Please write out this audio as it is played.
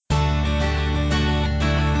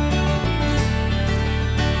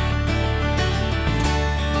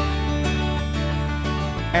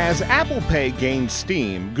As Apple Pay gains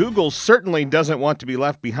steam, Google certainly doesn't want to be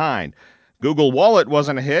left behind. Google Wallet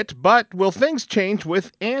wasn't a hit, but will things change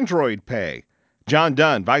with Android Pay? John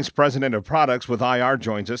Dunn, Vice President of Products with IR,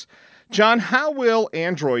 joins us. John, how will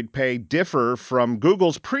Android Pay differ from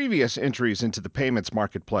Google's previous entries into the payments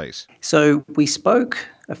marketplace? So we spoke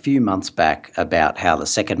a few months back about how the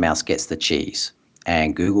second mouse gets the cheese,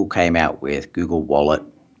 and Google came out with Google Wallet,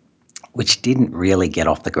 which didn't really get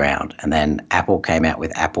off the ground. And then Apple came out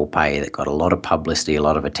with Apple Pay that got a lot of publicity, a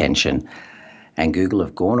lot of attention. And Google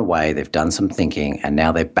have gone away, they've done some thinking, and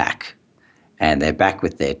now they're back. And they're back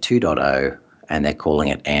with their 2.0, and they're calling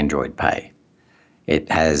it Android Pay.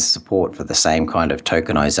 It has support for the same kind of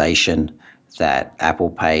tokenization that Apple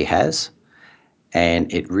Pay has.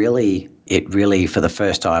 And it really, for the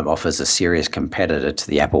first time, offers a serious competitor to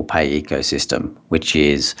the Apple Pay ecosystem, which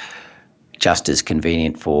is just as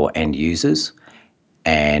convenient for end users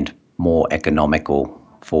and more economical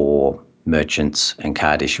for merchants and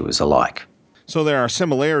card issuers alike. So there are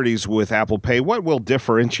similarities with Apple Pay. What will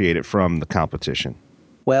differentiate it from the competition?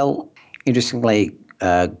 Well, interestingly,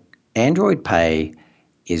 Android Pay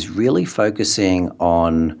is really focusing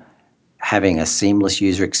on having a seamless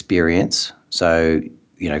user experience. So,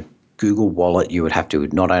 Google Wallet, you would have to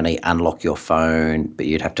not only unlock your phone, but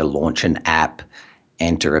you'd have to launch an app,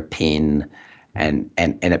 enter a PIN, and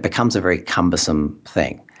it becomes a very cumbersome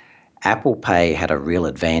thing. Apple Pay had a real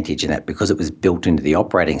advantage in that because it was built into the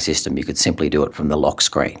operating system, you could simply do it from the lock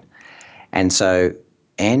screen. And so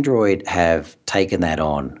Android have taken that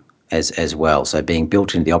on as well. So being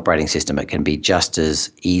built into the operating system, it can be just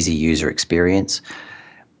as easy user experience,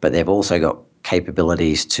 but they've also got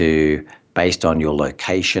capabilities to, based on your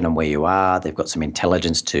location and where you are, they've got some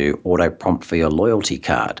intelligence to auto prompt for your loyalty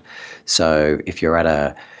card. So if you're at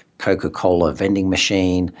a Coca-Cola vending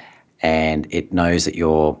machine and it knows that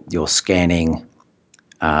you're scanning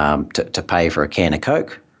to pay for a can of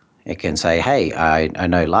Coke, it can say, hey, I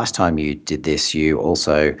know last time you did this, you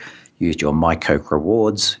also used your My Coke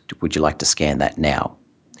rewards. Would you like to scan that now?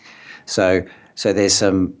 So there's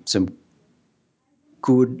some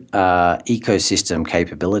good ecosystem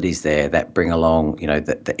capabilities there that bring along,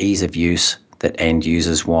 the ease of use that end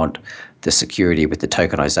users want, the security with the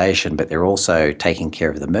tokenization, but they're also taking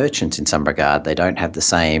care of the merchants in some regard. They don't have the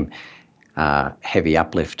same heavy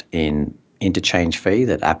uplift in interchange fee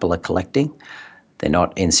that Apple are collecting. They're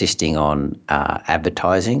not insisting on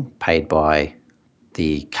advertising paid by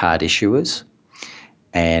the card issuers,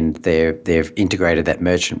 and they've integrated that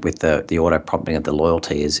merchant with the auto prompting of the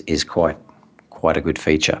loyalty is quite a good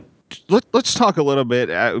feature. Let's talk a little bit.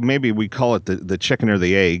 Maybe we call it the chicken or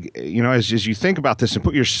the egg. As you think about this and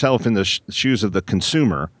put yourself in the shoes of the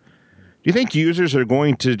consumer, do you think users are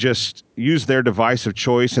going to just use their device of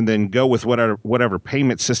choice and then go with whatever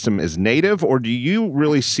payment system is native, or do you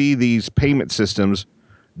really see these payment systems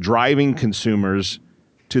driving consumers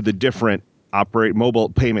to the different mobile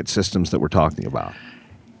payment systems that we're talking about?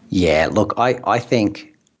 Yeah, look, I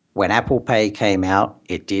think when Apple Pay came out,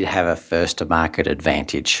 it did have a first-to-market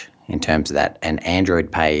advantage in terms of that, and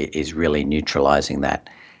Android Pay is really neutralizing that.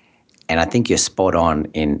 And I think you're spot on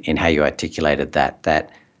in how you articulated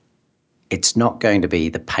that it's not going to be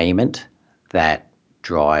the payment that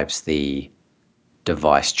drives the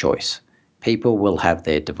device choice. People will have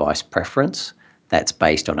their device preference that's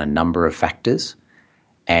based on a number of factors,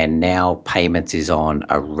 and now payments is on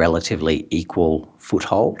a relatively equal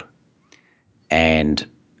foothold, and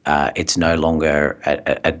it's no longer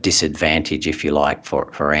a disadvantage, if you like,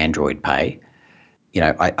 for Android Pay.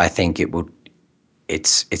 I think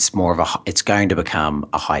it's going to become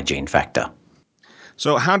a hygiene factor.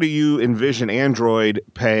 So how do you envision Android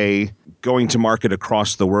Pay going to market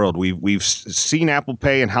across the world? We've seen Apple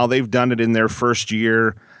Pay and how they've done it in their first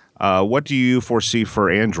year. What do you foresee for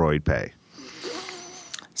Android Pay?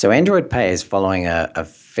 So Android Pay is following a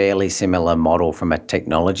fairly similar model from a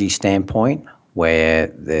technology standpoint, where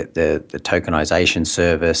the tokenization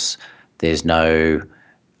service, there's no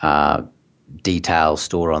details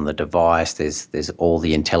stored on the device. There's all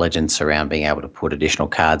the intelligence around being able to put additional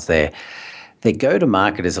cards there. Their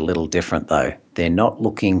go-to-market is a little different, though. They're not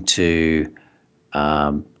looking to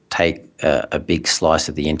take a big slice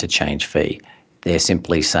of the interchange fee. They're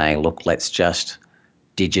simply saying, look, let's just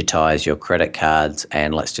digitize your credit cards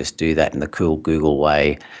and let's just do that in the cool Google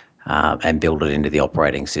way and build it into the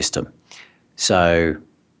operating system. So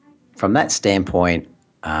from that standpoint,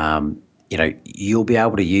 you'll be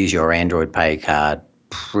able to use your Android Pay card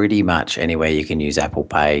pretty much anywhere you can use Apple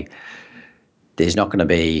Pay. There's not going to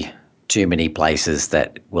be too many places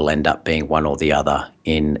that will end up being one or the other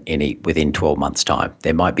within 12 months' time.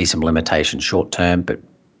 There might be some limitations short term, but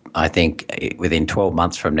I think within 12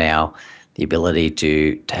 months from now, the ability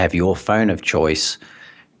to have your phone of choice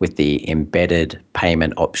with the embedded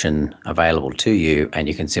payment option available to you, and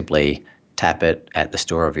you can simply tap it at the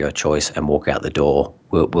store of your choice and walk out the door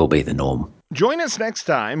will be the norm. Join us next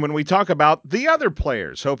time when we talk about the other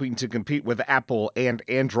players hoping to compete with Apple and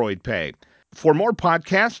Android Pay. For more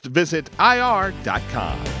podcasts, visit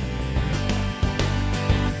ir.com.